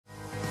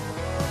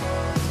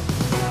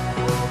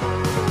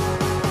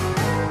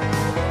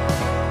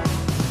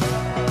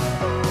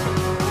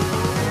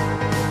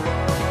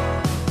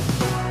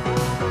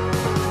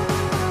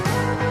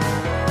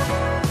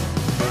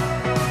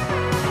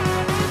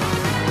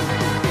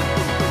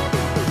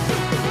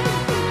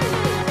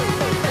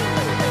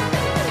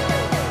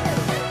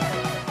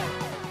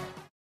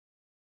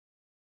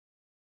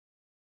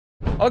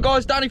Hi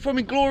guys, Danny from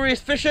Inglorious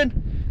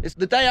Fishing. It's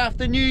the day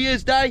after New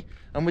Year's Day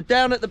and we're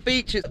down at the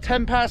beach. It's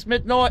 10 past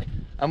midnight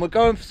and we're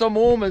going for some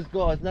Ormers,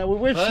 guys. Now we're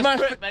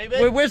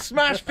with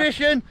Smash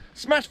Fishing.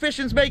 Smash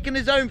Fishing's making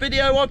his own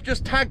video. I've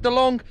just tagged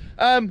along.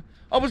 I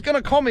was going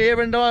to come here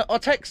and I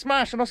text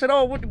Smash and I said,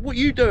 oh, what are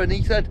you doing?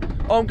 He said,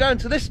 oh, I'm going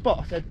to this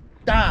spot. I said,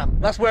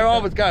 damn, that's where I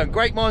was going.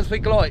 Great minds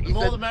think alike. The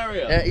more the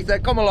merrier. Yeah, he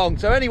said, come along.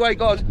 So anyway,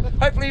 guys,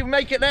 hopefully we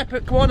make it an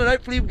epic one and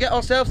hopefully we get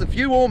ourselves a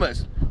few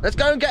Ormers. Let's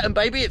go and get them,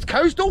 baby. It's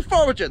coastal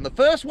foraging, the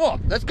first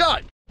one. Let's go.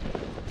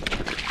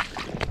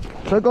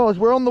 So guys,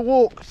 we're on the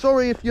walk.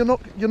 Sorry if you're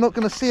not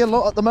going to see a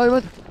lot at the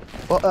moment,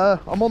 but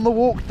I'm on the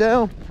walk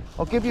down.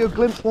 I'll give you a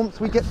glimpse once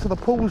we get to the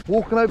pools,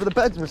 walking over the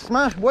beds with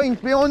Smash.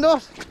 Wayne's behind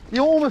us. The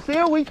Ormer's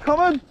here. We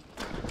coming.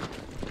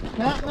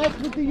 Can't mess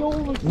with the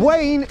Ormer.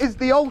 Wayne is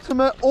the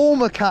ultimate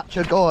Ormer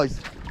catcher, guys.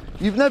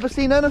 You've never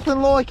seen anything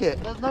like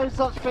it. There's no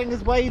such thing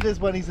as waders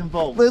when he's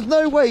involved. There's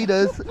no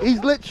waders.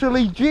 He's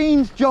literally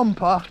jeans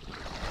jumper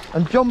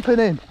and jumping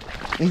in.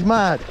 He's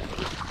mad.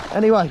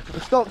 Anyway,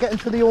 let's start getting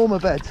to the Ormer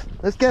beds.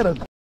 Let's get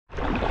them.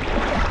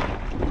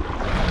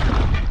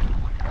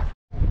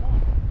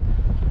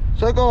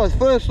 So guys,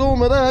 first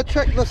Ormer there.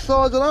 Check the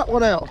size of that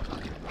one out.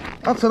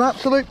 That's an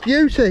absolute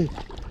beauty.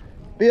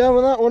 Be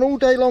having that one all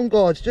day long,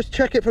 guys. Just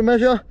check it for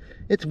measure.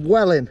 It's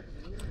welling.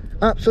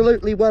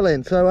 Absolutely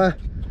welling. So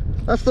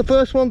that's the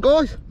first one,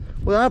 guys.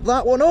 We'll have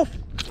that one off.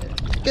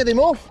 Get him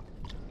off.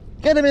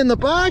 Get him in the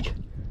bag.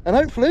 And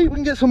hopefully we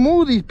can get some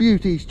more of these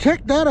beauties.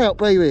 Check that out,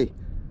 baby.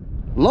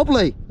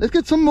 Lovely. Let's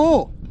get some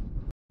more.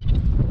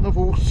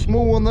 Another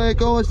small one there,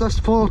 guys. That's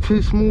far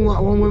too small,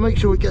 that one. We'll make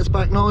sure it gets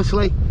back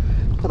nicely.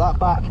 Put that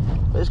back.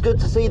 But it's good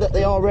to see that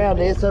they are around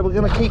here, so we're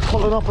going to keep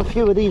pulling up a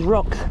few of these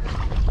rocks.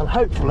 And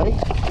hopefully...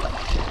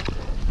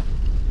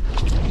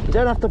 you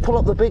don't have to pull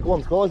up the big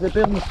ones, guys. They've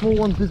been the small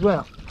ones as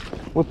well.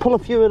 We'll pull a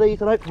few of these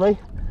and hopefully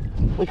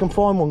we can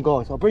find one,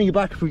 guys. I'll bring you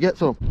back if we get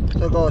some.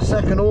 So guys,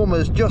 second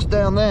Ormer's just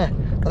down there.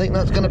 I think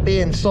that's going to be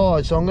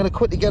inside, so I'm going to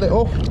quickly get it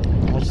off.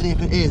 I'll see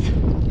if it is.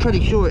 I'm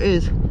pretty sure it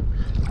is.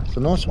 It's a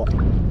nice one.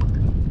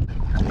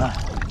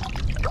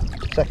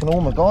 Second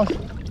Ormer, guys.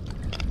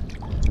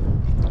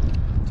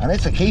 And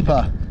it's a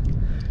keeper.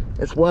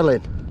 It's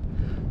welling.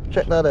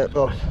 Check that out,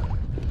 guys.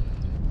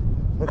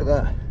 Look at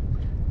that.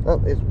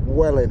 That is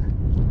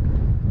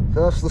welling.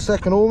 So that's the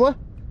second Ormer.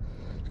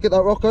 Let's get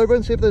that rock over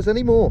and see if there's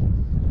any more.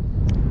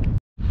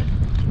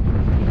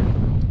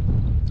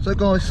 So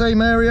guys,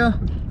 same area.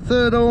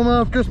 Third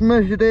Ormer, I've just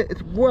measured it.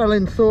 It's well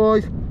in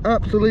size.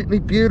 Absolutely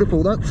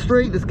beautiful. That's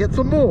straight. Let's get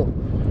some more.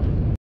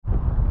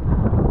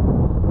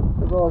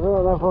 So guys, I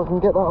don't know if I can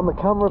get that on the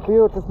camera for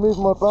you. Just move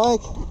my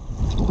bag.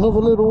 Another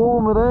little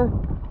Ormer there.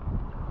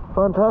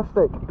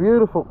 Fantastic.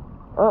 Beautiful.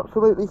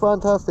 Absolutely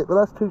fantastic. But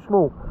that's too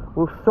small.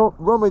 We'll stop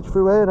rummage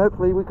through here and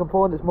hopefully we can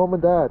find its mum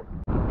and dad.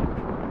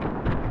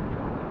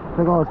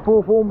 So guys,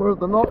 fourth Ormer of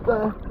the night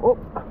there. Oh.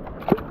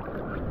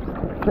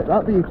 Check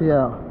that beauty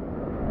out.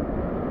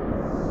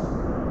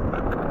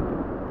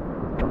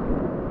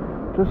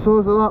 Just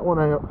size of that one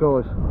out,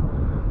 guys.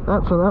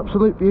 That's an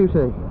absolute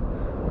beauty.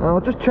 Now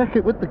I'll just check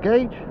it with the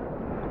gauge.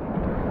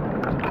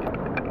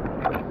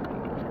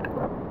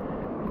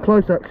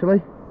 Close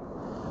actually.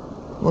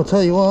 I'll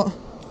tell you what.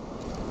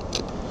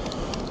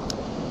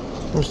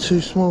 That was too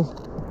small.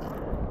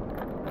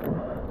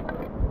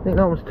 I think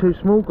that was too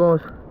small,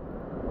 guys.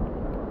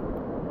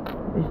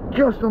 It's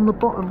just on the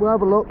bottom. We'll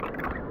have a look.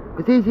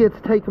 It's easier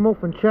to take them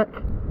off and check.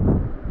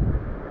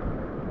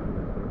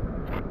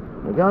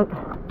 There we go.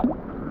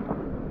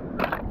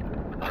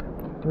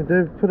 We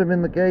do put them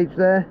in the gauge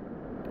there.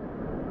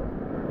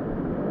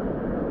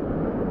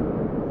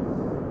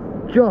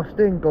 Just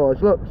in,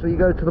 guys. Look, so you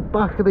go to the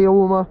back of the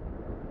Ormer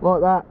like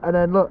that, and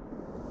then look,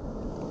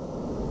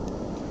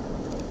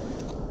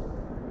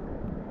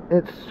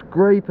 it's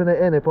scraping it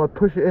in. If I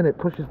push it in, it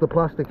pushes the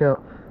plastic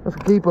out. That's a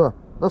keeper.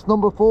 That's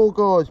number 4,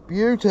 guys.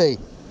 Beauty.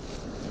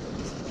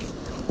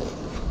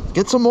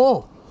 Get some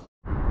more.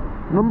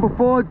 Number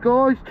 5,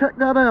 guys. Check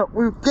that out.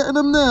 We're getting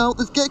them now.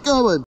 Let's get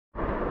going.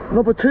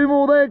 Number 2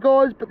 more there,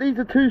 guys, but these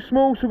are too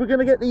small, so we're going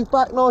to get these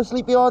back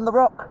nicely behind the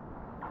rock.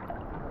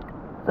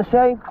 It's a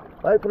shame.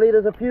 Hopefully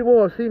there's a few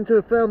more. I seem to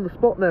have found the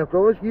spot now,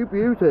 guys. You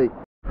beauty.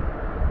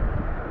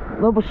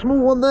 Another small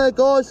one there,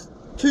 guys.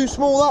 Too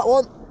small, that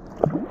one.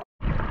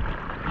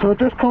 So I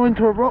just come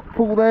into a rock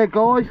pool there,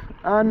 guys,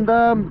 and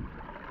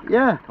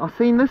yeah, I've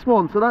seen this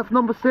one, so that's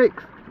number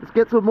 6. Let's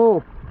get some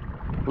more.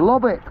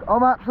 Love it.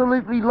 I'm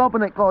absolutely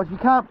loving it, guys. You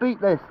can't beat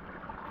this.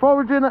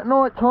 Foraging at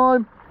night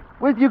time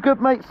with your good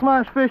mate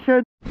Smash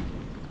Fishing.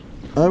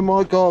 Oh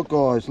my god,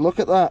 guys, look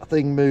at that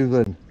thing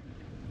moving.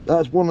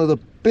 That's one of the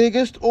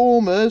biggest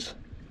Ormers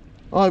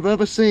I've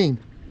ever seen.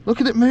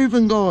 Look at it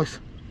moving, guys.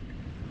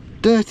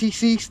 Dirty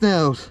sea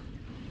snails.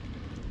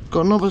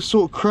 Got another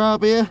sort of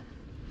crab here.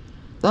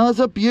 That's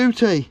a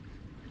beauty.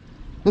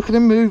 Look at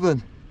him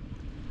moving.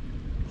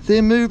 See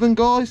him moving,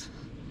 guys?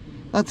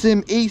 That's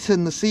him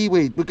eating the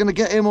seaweed. We're going to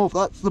get him off.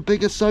 That's the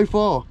biggest so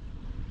far.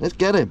 Let's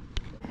get him.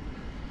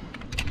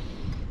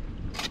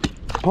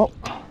 Pop.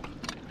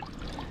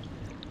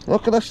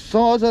 Look at the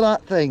size of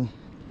that thing.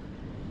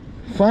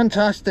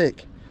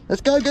 Fantastic.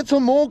 Let's go get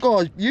some more,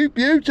 guys. You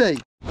beauty.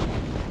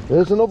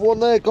 There's another one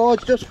there, guys,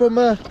 just from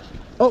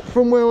up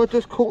from where I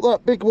just caught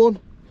that big one.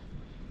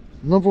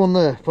 Another one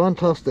there.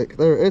 Fantastic.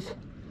 There it is.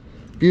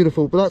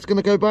 Beautiful. But that's going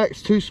to go back.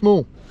 It's too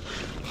small.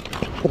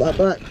 Put that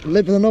back.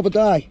 Live another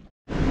day.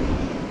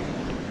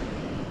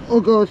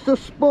 Oh, guys,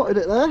 just spotted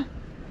it there.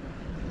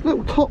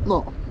 Little top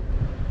knot.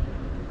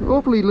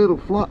 Lovely little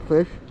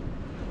flatfish.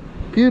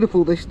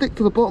 Beautiful. They stick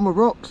to the bottom of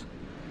rocks.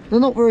 They're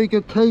not very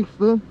good taste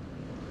though.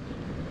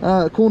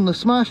 According to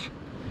Smash.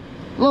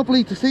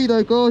 Lovely to see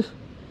though, guys.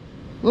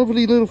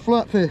 Lovely little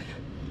flatfish.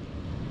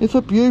 It's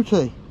a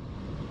beauty.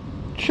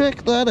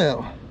 Check that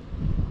out.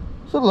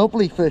 It's a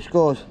lovely fish,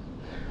 guys.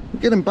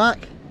 Get him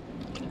back.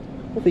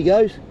 Off he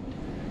goes.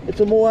 It's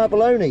some more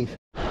abalones.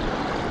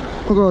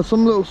 Oh god,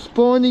 some little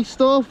spiny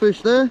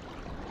starfish there.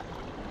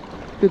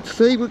 Good to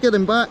see. We'll get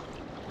him back.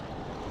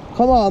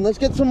 Come on, let's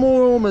get some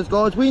more ormers,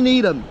 guys. We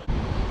need them.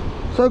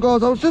 So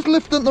guys, I was just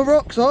lifting the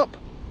rocks up,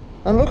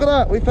 and look at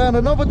that, we found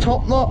another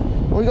top knot.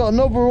 We got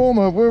another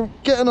ormer. We're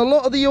getting a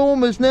lot of the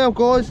ormers now,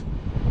 guys.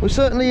 We're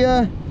certainly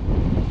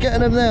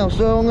getting them now.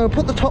 So I'm going to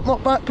put the top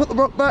knot back, put the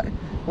rock back.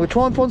 We'll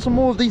try and find some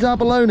more of these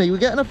abalone. We're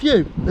getting a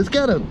few. Let's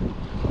get them.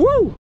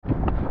 Woo!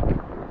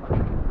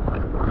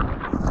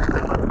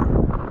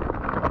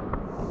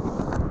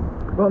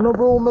 Got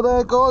another ormer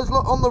there, guys.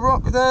 Look on the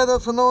rock there.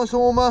 That's a nice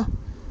ormer.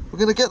 We're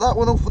going to get that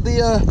one off of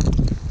the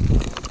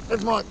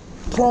with my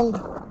prong.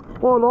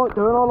 What I like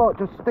doing, I like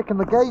just sticking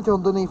the gauge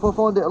underneath. I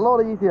find it a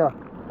lot easier.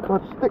 So I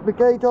just stick the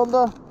gauge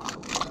under,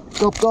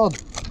 job done.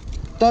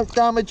 Don't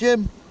damage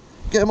him,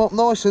 get him up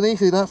nice and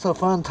easy. That's a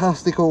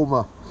fantastic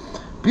ormer.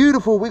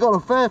 Beautiful. We got a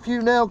fair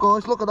few now,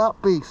 guys. Look at that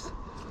beast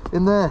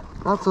in there.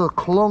 That's a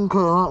clonker,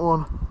 that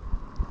one.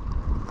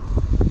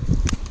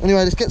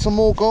 Anyway, let's get some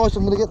more, guys.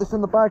 I'm going to get this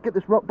in the bag, get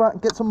this rock back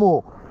and get some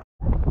more.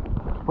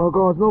 Well,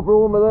 guys, another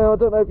ormer there. I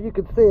don't know if you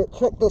can see it.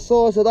 Check the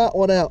size of that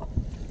one out.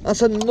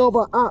 That's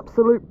another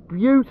absolute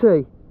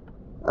beauty.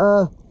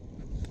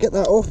 Get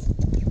that off.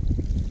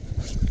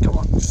 Come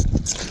on.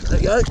 There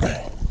you go.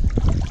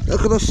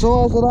 Look at the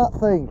size of that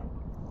thing.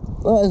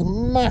 That is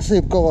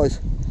massive, guys.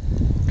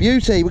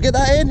 Beauty. We'll get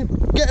that in.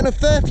 Getting a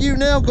fair few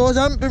now, guys.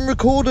 I haven't been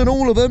recording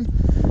all of them,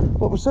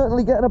 but we're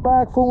certainly getting a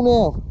bag full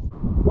now.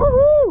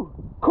 Woohoo!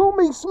 Call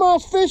me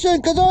Smash Fishing,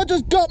 because I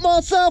just got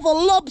myself a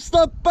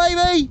lobster,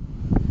 baby.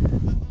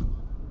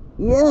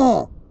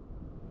 Yeah.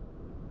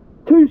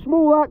 Too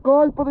small that,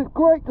 guys, but it's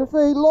great to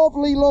see.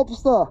 Lovely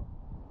lobster.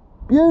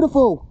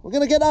 Beautiful. We're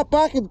going to get that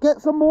back and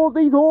get some more of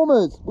these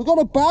ormers. We've got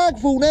a bag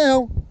full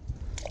now.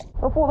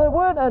 I thought there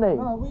weren't any.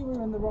 No, we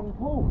were in the wrong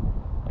pool.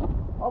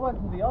 I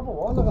went to the other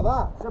one. Look at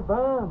that. It's a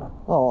burn.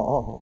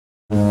 Oh.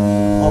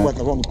 I went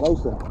the wrong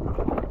place then.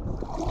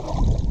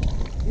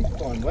 He's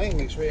fine weighing,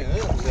 make sure he ain't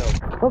hurt himself.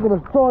 Look at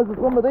the size of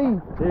some of these.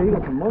 Yeah, you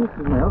got some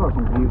monsters now. I've got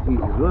some beauties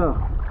as well.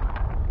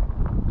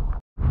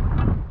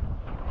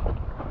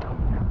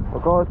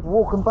 Well, guys,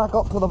 walking back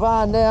up to the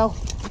van now.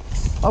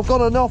 I've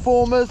got enough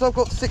ormers. I've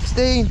got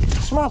 16.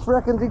 Smash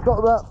reckons he's got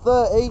about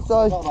 30,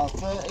 so... Got about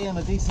 30 and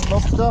a decent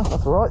lobster.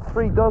 That's alright,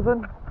 3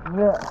 dozen.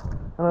 Yeah,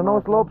 and a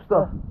nice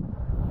lobster.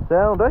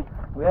 Sound, eh?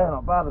 Yeah,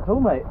 not bad at all,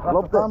 mate. That's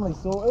Loved the it. family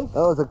sorted. That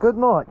was a good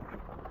night.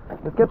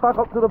 Let's get back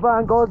up to the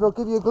van, guys. I'll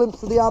give you a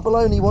glimpse of the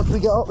abalone once we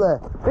get up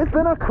there. It's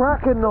been a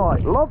cracking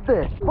night. Loved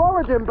it.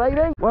 Foraging,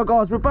 baby. Well,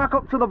 guys, we're back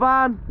up to the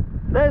van.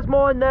 There's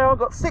mine there. I've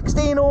got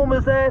 16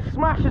 ormers there.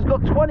 Smash has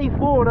got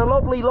 24 and a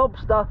lovely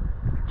lobster.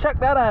 Check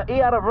that out. He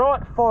had a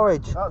right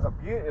forage. That was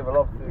a beauty of a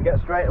lobster to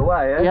get straight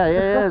away, eh?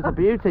 Yeah. It's a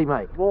beauty,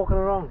 mate. Walking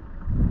along.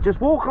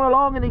 Just walking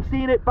along and he's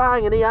seen it,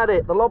 bang, and he had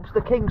it. The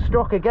lobster king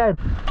struck again.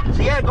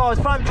 So yeah, guys,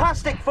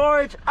 fantastic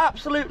forage.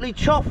 Absolutely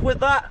chuffed with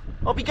that.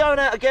 I'll be going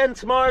out again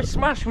tomorrow.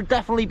 Smash would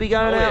definitely be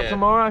going out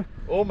tomorrow.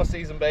 Ormer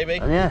season, baby.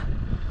 And yeah,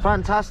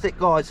 fantastic,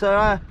 guys. So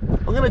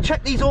I'm going to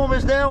check these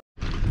ormers now.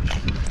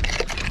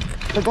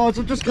 So guys,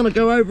 I'm just going to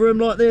go over them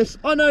like this.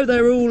 I know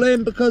they're all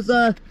in because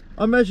I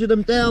measured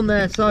them down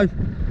there. So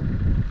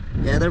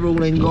yeah, they're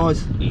all in,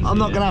 guys. Easy, I'm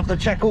not going to have to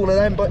check all of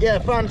them, but yeah,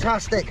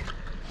 fantastic.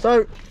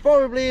 So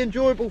probably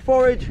enjoyable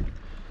forage.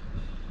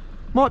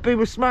 Might be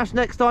with Smash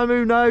next time,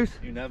 who knows.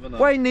 You never know.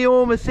 Weighing the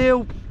ormer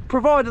seal,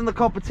 providing the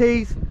copper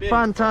teas.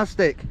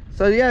 Fantastic.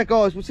 So yeah,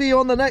 guys, we'll see you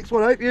on the next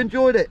one. I hope you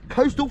enjoyed it.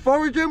 Coastal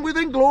foraging with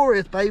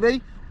Inglorious,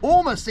 baby.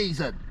 Ormer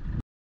season.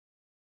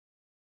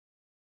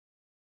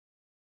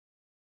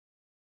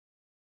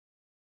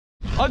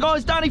 Hi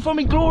guys, Danny from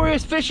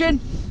Inglorious Fishing.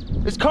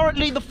 It's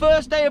currently the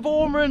first day of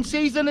Ormer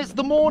season. It's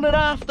the morning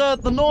after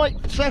the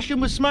night session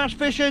with Smash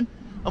Fishing.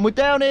 And we're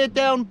down here,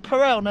 down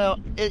Perel now.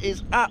 It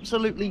is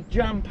absolutely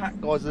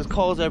jam-packed, guys. There's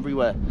cars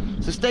everywhere.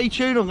 So stay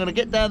tuned. I'm going to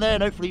get down there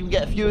and hopefully we can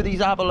get a few of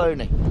these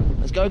abalone.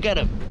 Let's go get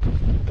them.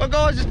 Well,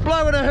 guys, it's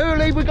blowing a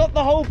hoolie. We got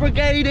the whole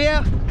brigade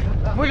here.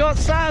 We got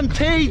Sam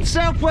T,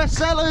 Southwest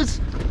Sellers,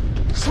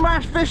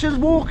 Smash Fishers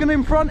walking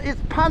in front.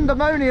 It's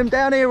pandemonium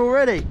down here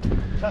already.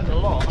 That's a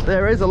lot.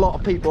 There is a lot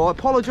of people. I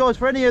apologise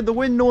for any of the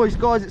wind noise,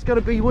 guys. It's going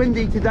to be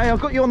windy today. I've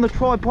got you on the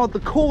tripod.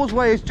 The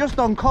causeway is just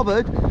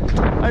uncovered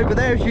over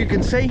there, as you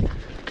can see.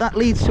 that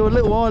leads to a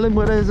little island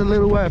where there's a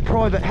little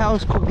private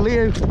house called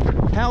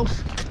Lihou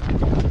House.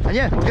 And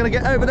yeah, we're gonna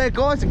get over there,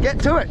 guys, and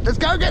get to it. Let's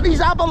go get these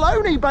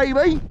abalone,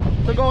 baby.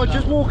 So guys,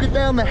 just walking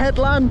down the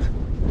headland.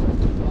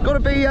 Gotta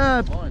be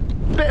a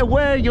bit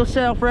aware of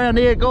yourself around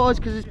here, guys,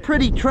 because it's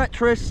pretty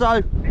treacherous.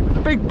 So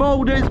big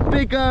boulders,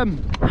 big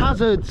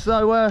hazards.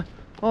 So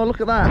oh,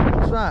 look at that.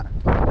 What's that?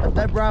 A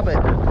dead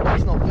rabbit.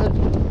 That's not good.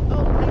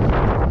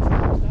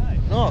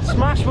 Oh,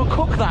 Smash will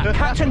cook that.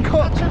 Catch and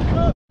cook.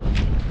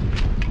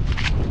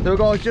 So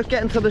guys, just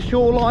getting to the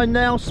shoreline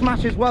now.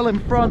 Smash is well in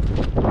front.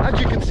 As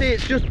you can see,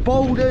 it's just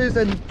boulders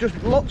and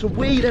just lots of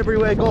weed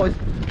everywhere, guys.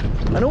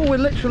 And all we're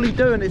literally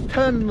doing is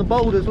turning the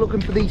boulders looking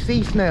for these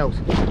sea snails.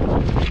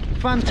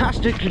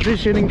 Fantastic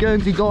tradition in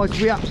Guernsey, guys.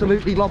 We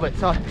absolutely love it.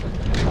 So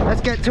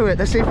let's get to it.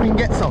 Let's see if we can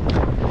get some.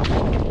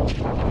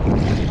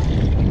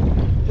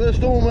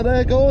 First Ormer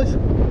there, guys.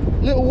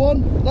 Little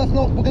one. That's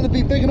not, we're going to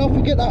be big enough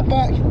to get that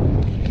back.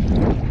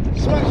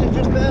 Smash is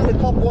just down the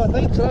couple, I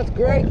think, so that's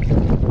great.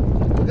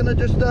 We're going to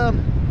just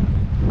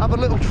have a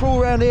little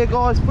trawl around here,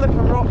 guys, flipping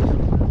rocks,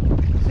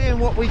 seeing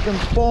what we can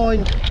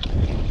find.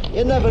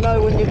 You never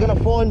know when you're going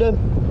to find them.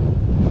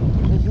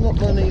 There's not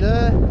many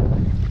there.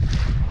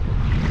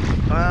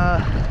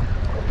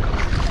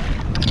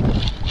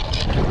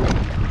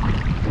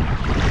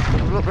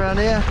 Look around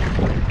here.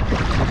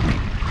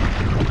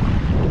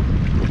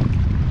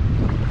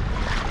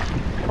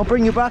 I'll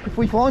bring you back if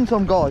we find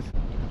some, guys.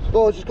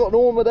 Guys, just got an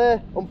Ormer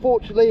there.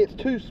 Unfortunately, it's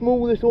too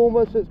small, this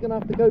Ormer, so it's gonna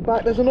have to go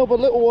back. There's another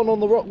little one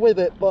on the rock with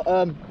it, but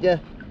yeah,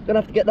 gonna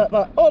have to get that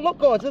back. Oh look,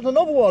 guys, there's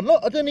another one.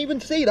 Look, I didn't even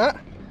see that.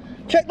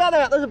 Check that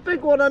out. There's a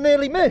big one I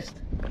nearly missed.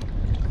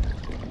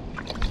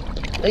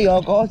 There you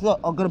are, guys. Look,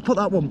 I'm gonna put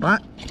that one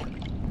back.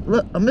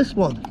 Look, I missed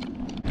one.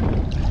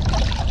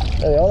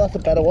 There we are. That's a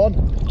better one.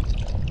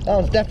 That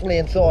one's definitely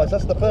in size.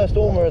 That's the first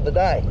Ormer of the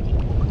day.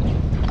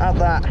 Have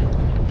that.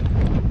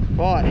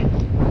 Right.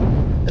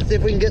 Let's see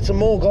if we can get some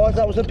more, guys.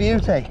 That was a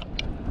beauty.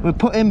 We'll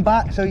put him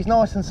back so he's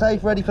nice and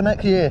safe, ready for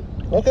next year.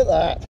 Look at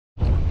that.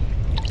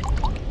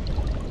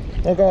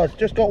 Well, guys,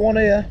 just got one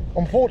here.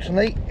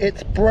 Unfortunately,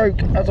 it's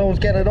broke as I was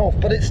getting off,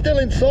 but it's still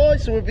in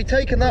size, so we'll be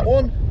taking that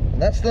one.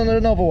 And that's then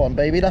another one,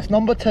 baby. That's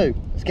number 2.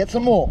 Let's get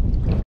some more.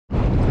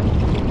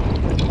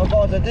 Well,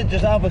 guys, I did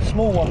just have a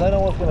small one then I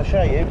was going to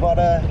show you, but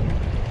I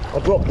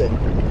dropped it.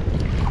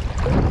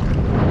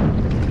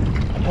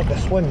 I took a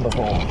swim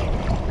before.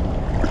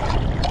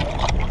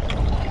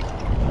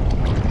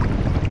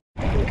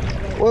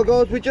 Well,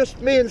 guys,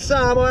 me and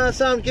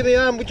Sam give me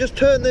a hand, we just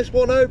turned this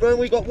one over and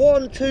we got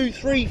 1, 2,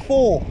 3,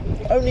 4.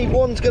 Only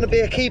one's going to be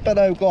a keeper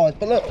though, guys,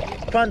 but look,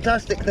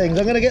 fantastic things.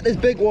 I'm going to get this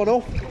big one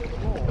off,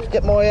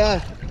 get my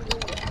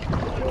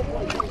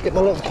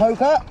little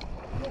poker.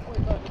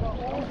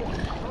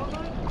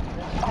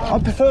 I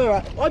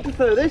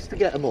prefer this to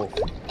get them off.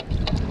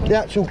 The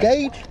actual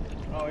gauge.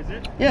 Oh, is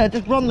it? Yeah,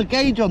 just run the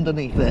gauge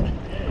underneath it.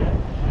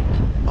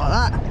 Like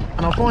that,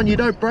 and I find you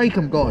don't break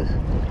them, guys.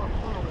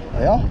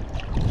 There you are.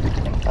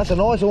 That's a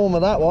nice Ormer,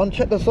 that one.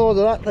 Check the size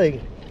of that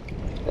thing.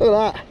 Look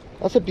at that.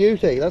 That's a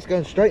beauty. That's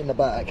going straight in the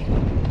bag.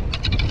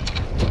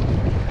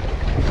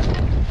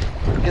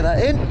 Get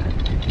that in. Do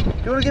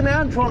you want to give me a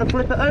hand trying to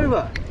flip it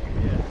over?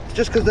 Yeah. It's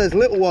just because there's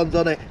little ones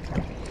on it.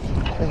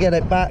 And get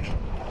it back.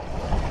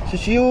 So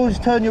you always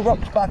turn your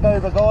rocks back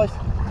over, guys.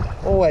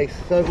 Always.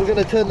 So we're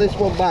going to turn this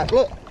one back.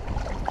 Look.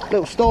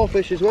 Little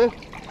starfish as well.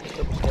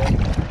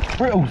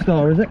 Brittle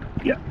star, is it?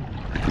 Yep.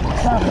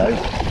 Sam those.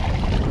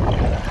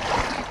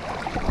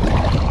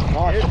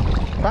 Nice.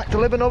 Back to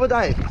live another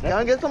day. Go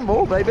and get some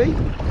more, baby.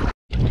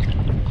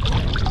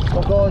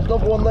 Oh, guys,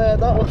 another one there.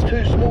 That one's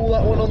too small,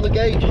 that one on the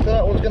gauge, so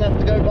that one's going to have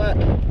to go back,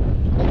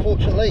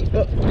 unfortunately.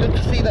 But good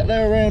to see that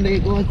they're around here,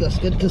 guys. That's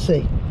good to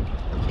see.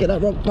 Let's get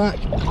that rock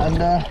back and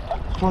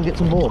try and get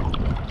some more.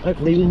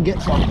 Hopefully we can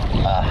get some.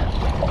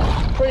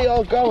 Pretty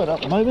hard going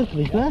at the moment, to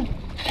be fair.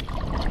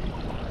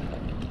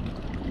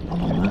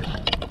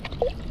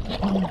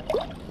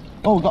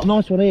 Oh, we've got a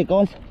nice one here,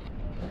 guys,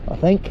 I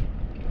think.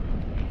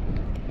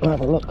 We'll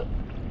have a look.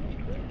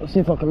 Let's see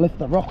if I can lift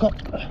the rock up.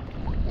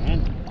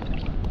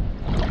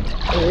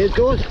 There it is,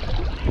 guys.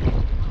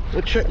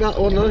 We'll check that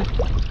one though.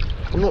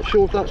 I'm not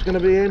sure if that's going to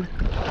be in.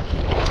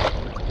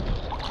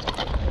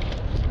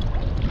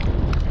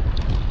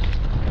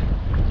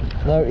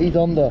 No, he's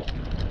under.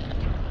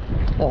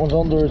 That one's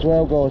under as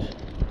well, guys.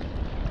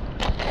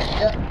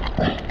 Yeah,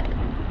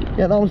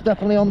 yeah, that one's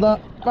definitely under.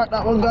 Back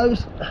that one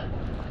goes.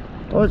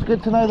 Well, it's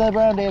good to know they're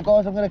around here,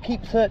 guys. I'm going to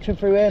keep searching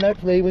through here and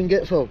hopefully we can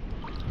get some.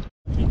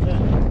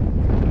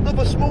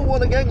 Another small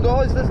one again,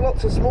 guys. There's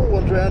lots of small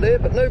ones around here,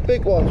 but no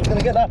big ones. We're going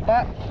to get that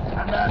back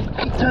and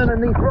keep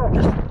turning these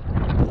rocks.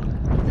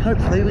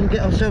 Hopefully we can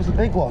get ourselves a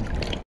big one.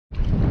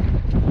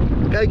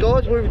 Okay,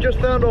 guys, we've just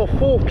found our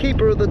 4th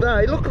keeper of the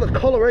day. Look at the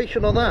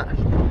coloration on that.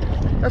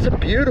 That's a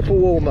beautiful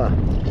Ormer.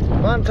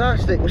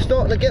 Fantastic. We're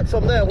starting to get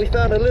some now. We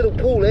found a little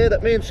pool here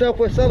that me and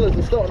Southwest Sellers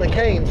are starting to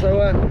cane, so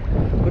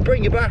we'll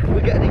bring you back if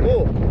we get any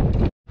more.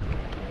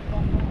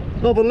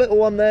 Another little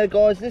one there,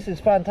 guys. This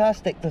is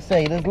fantastic to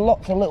see. There's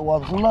lots of little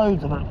ones,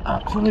 loads of them,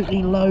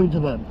 absolutely loads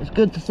of them. It's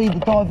good to see the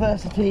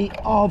diversity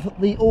of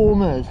the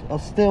Ormers are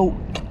still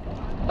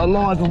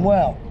alive and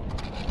well.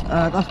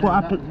 That's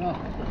what happened.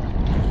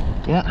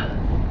 Yeah.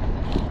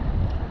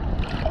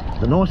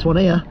 The nice one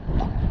here.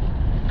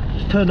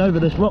 Just turned over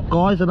this rock,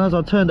 guys, and as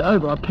I turned it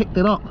over, I picked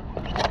it up.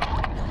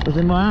 It was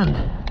in my hand.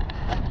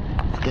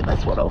 Let's get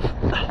this one off.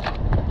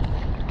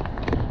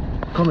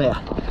 Come here.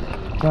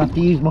 I have to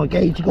use my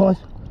gauge, guys.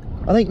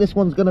 I think this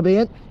one's going to be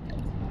in.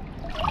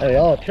 There we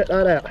are, check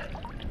that out.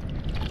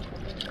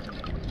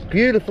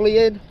 Beautifully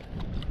in.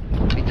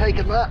 Be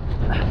taking that.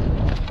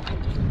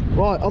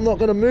 Right, I'm not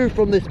going to move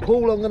from this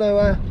pool. I'm going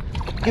to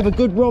give a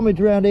good rummage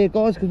around here,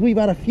 guys, because we've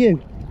had a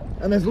few.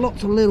 And there's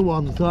lots of little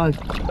ones, so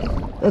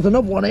there's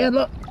another one here,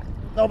 look.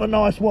 Another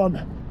nice one.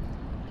 There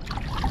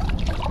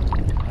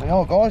we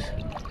are, guys.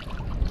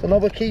 It's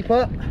another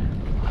keeper.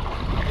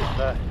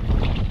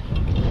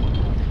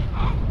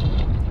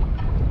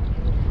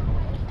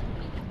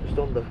 Just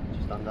under.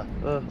 Just under.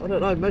 I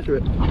don't know, measure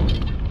it.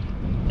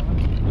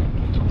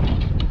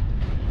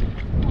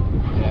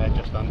 Yeah,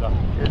 just under.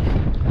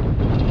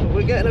 Yeah. Well,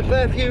 we're getting a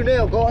fair few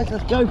now, guys.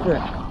 Let's go for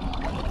it.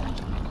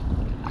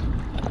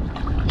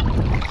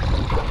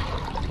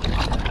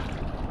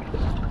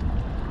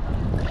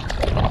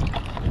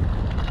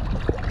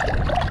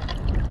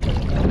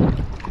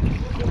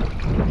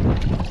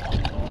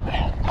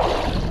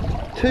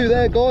 Two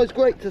there, guys.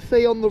 Great to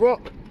see on the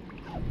rock.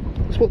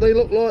 That's what they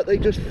look like. They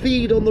just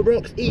feed on the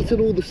rocks, eating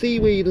all the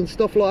seaweed and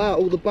stuff like that,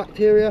 all the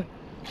bacteria,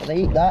 and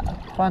they eat that.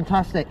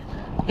 Fantastic.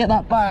 I'll get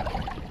that back.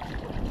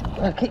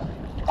 I'll keep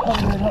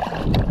coming up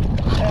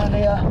down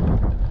here.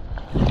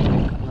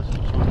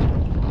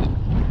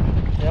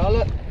 Yeah,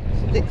 look.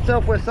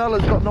 Southwest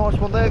Salah's got a nice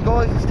one there,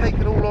 guys. It's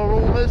taking all our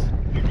Ormers.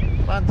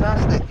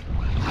 Fantastic.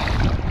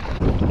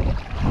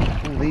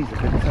 All these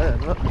have been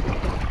turned, look.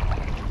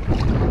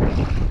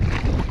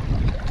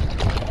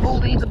 All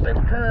these have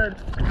been turned.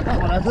 That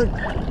one hasn't.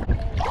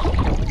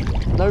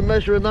 No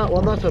measuring that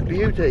one, that's a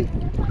beauty.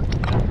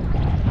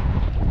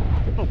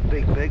 Not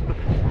big, but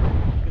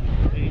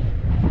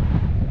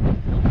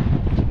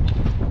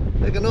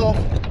big enough.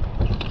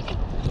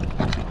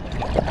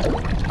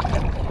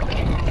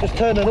 Just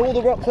turning all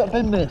the rocks that have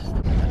been missed.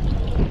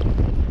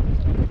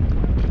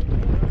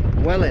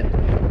 Well in.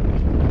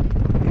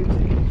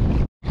 Beauty.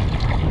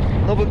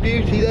 Another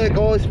beauty there,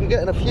 guys. We're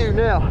getting a few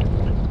now.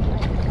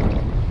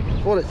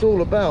 That's what it's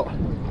all about.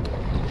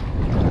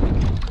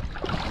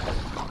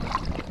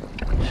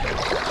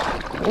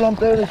 All I'm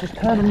doing is just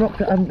turning rocks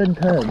that haven't been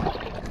turned.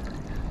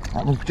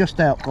 That one's just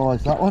out,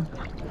 guys, that one.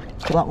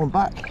 Put that one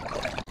back.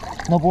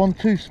 Another one,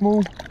 too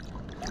small.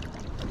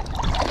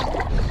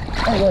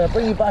 Anyway, I'll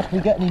bring you back if we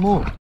get any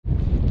more.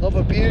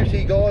 Another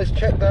beauty, guys,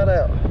 check that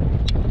out.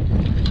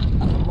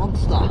 That's a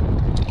monster.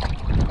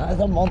 That is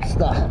a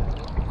monster.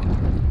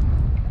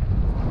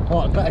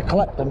 Right, I better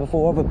collect them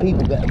before other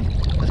people get them.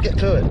 Let's get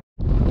to it.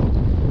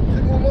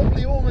 Two more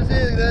lovely Ormers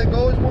here, there,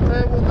 guys. One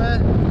there, one there.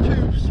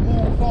 Too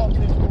small, far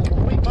too small.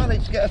 We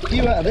managed to get a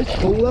few out of this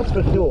pool, that's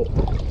for sure.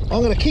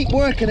 I'm going to keep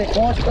working it,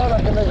 guys. I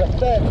reckon there's a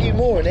fair few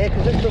more in here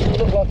because this doesn't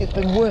look like it's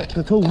been worked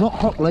at all, not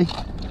properly.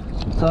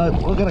 So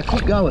we're going to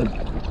keep going.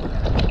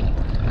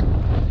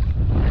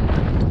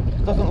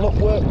 Doesn't look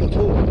worked at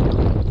all.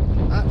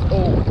 At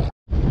all.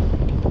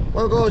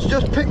 Well, guys,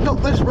 just picked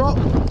up this rock.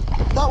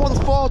 That one's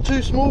far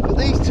too small, but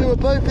these two are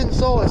both in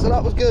size, so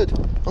that was good.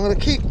 I'm going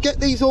to get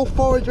these all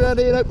foraged around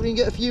here and hopefully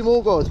get a few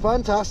more, guys.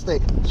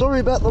 Fantastic. Sorry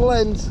about the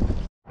lens.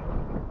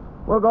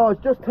 Well, guys,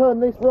 just turn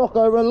this rock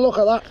over and look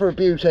at that for a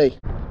beauty.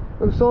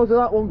 Look at the size of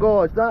that one,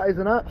 guys. That is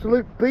an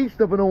absolute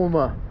beast of an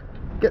Ormer.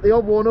 Get the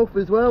other one off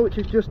as well, which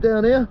is just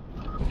down here.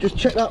 Just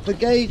check that for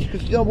gauge,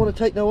 because you don't want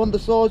to take no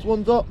undersized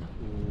ones up.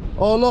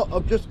 Oh look,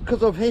 I've just,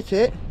 because I've hit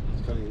it,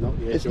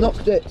 it's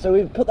knocked it. So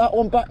we've put that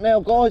one back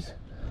now, guys.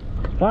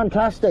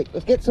 Fantastic.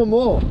 Let's get some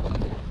more.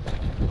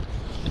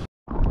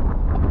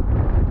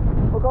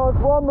 Well, guys,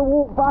 we're on the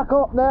walk back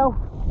up now.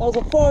 That was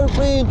a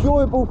thoroughly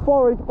enjoyable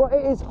forage, but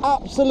it is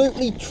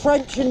absolutely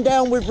trenching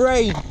down with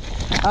rain.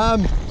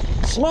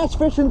 Smash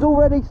fishing's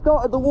already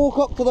started the walk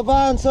up to the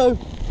van, so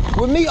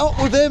we'll meet up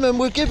with him and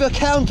we'll give a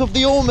count of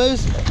the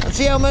Ormers and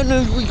see how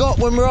many we got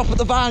when we're up at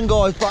the van,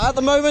 guys. But at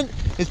the moment,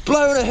 it's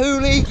blowing a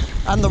hoolie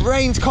and the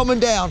rain's coming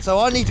down, so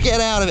I need to get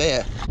out of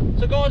here.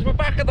 So guys, we're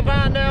back at the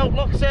van now.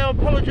 Like I say, I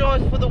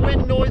apologise for the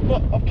wind noise,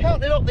 but I've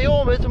counted up the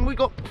Ormers and we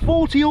got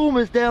 40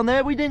 Ormers down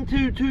there. We didn't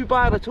do too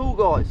bad at all,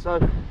 guys.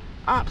 So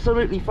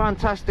absolutely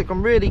fantastic.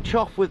 I'm really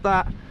chuffed with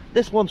that.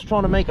 This one's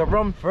trying to make a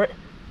run for it.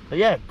 But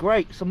yeah,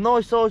 great. Some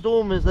nice sized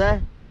Ormers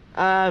there.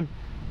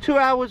 2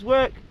 hours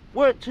work.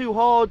 Weren't too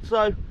hard,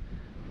 so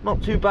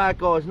not too bad,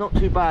 guys. Not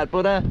too bad.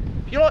 But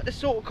if you like this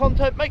sort of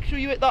content, make sure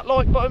you hit that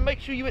like button, make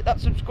sure you hit that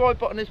subscribe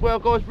button as well,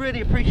 guys.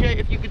 Really appreciate it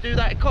if you could do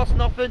that. It costs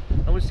nothing,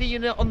 and we'll see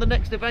you on the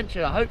next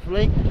adventure.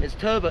 Hopefully it's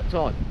turbot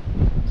time.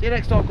 See you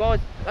next time, guys.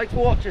 Thanks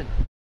for watching.